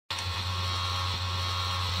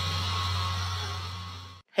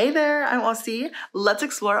Hey there, I'm Aussie. Let's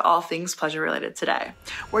explore all things pleasure related today.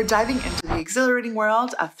 We're diving into the exhilarating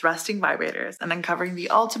world of thrusting vibrators and uncovering the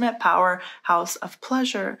ultimate powerhouse of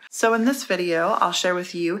pleasure. So in this video, I'll share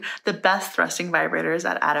with you the best thrusting vibrators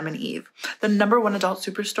at Adam & Eve, the #1 adult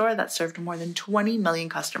superstore that served more than 20 million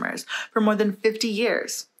customers for more than 50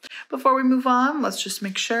 years. Before we move on, let's just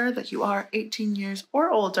make sure that you are 18 years or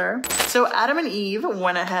older. So Adam & Eve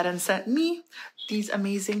went ahead and sent me these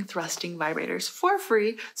amazing thrusting vibrators for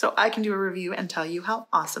free so I can do a review and tell you how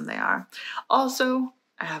awesome they are. Also,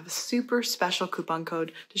 I have a super special coupon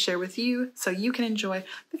code to share with you so you can enjoy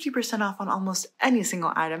 50% off on almost any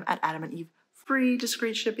single item at Adam & Eve. Free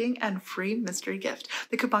discreet shipping and free mystery gift.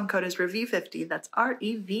 The coupon code is REVIEW50. That's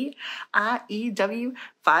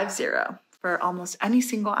REVIEW50 for almost any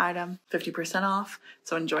single item, 50% off.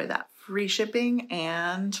 So enjoy that. Free shipping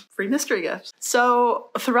and free mystery gifts. So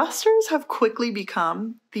thrusters have quickly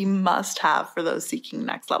become the must-have for those seeking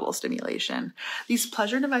next-level stimulation. These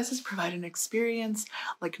pleasure devices provide an experience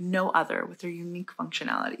like no other with their unique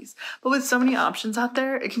functionalities. But with so many options out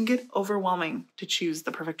there, it can get overwhelming to choose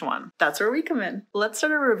the perfect one. That's where we come in. Let's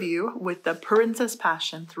start a review with the Princess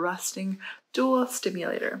Passion Thrusting Dual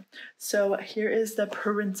Stimulator. So here is the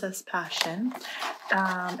Princess Passion.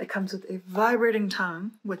 It comes with a vibrating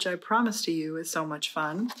tongue, which I promise to you is so much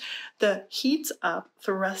fun. The heats up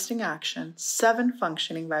thrusting action, 7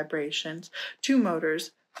 functioning vibrations, 2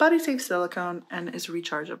 motors, body safe silicone, and is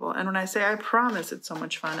rechargeable. And when I say I promise it's so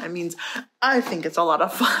much fun, it means I think it's a lot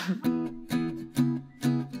of fun.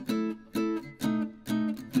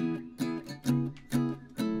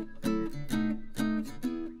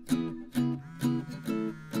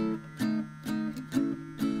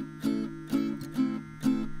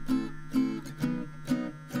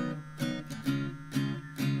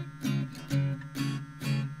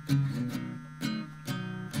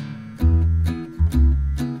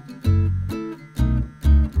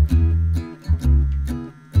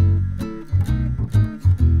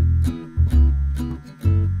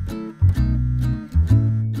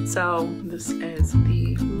 So this is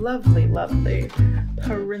the lovely, lovely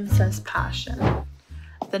Princess Passion.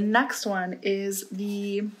 The next one is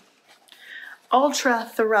the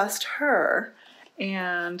Ultra Thrust Her,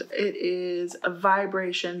 and it is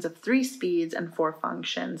vibrations of 3 speeds and 4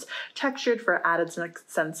 functions, textured for added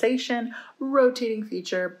sensation, rotating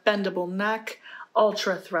feature, bendable neck,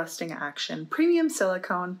 ultra thrusting action, premium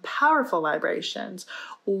silicone, powerful vibrations,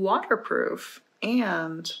 waterproof,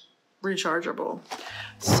 and rechargeable.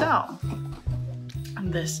 So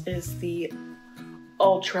this is the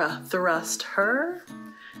Ultra Thrust Her.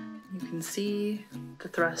 You can see the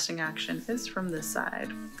thrusting action is from this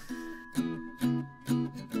side.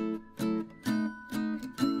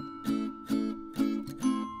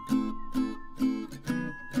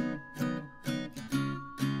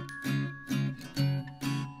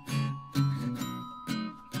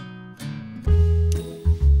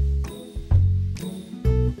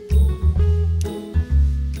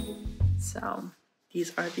 So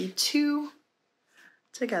these are the 2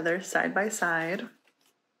 together side by side.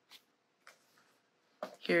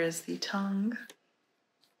 Here is the tongue.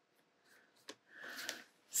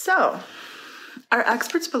 So our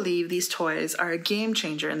experts believe these toys are a game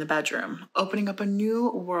changer in the bedroom, opening up a new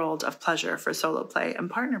world of pleasure for solo play and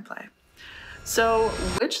partner play. So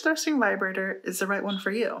which thrusting vibrator is the right one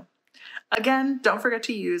for you? Again, don't forget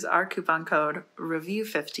to use our coupon code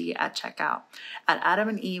REVIEW50 at checkout at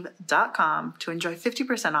adamandeve.com to enjoy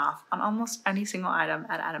 50% off on almost any single item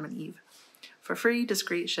at Adam & Eve for free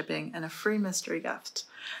discreet shipping and a free mystery gift.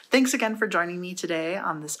 Thanks again for joining me today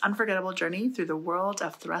on this unforgettable journey through the world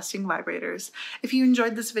of thrusting vibrators. If you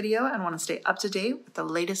enjoyed this video and want to stay up to date with the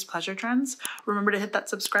latest pleasure trends, remember to hit that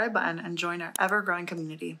subscribe button and join our ever-growing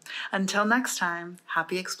community. Until next time,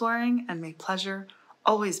 happy exploring and may pleasure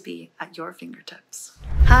always be at your fingertips.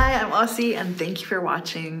 Hi, I'm Aussie and thank you for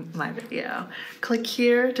watching my video. Click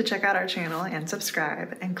here to check out our channel and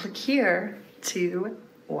subscribe, and click here to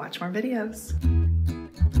watch more videos.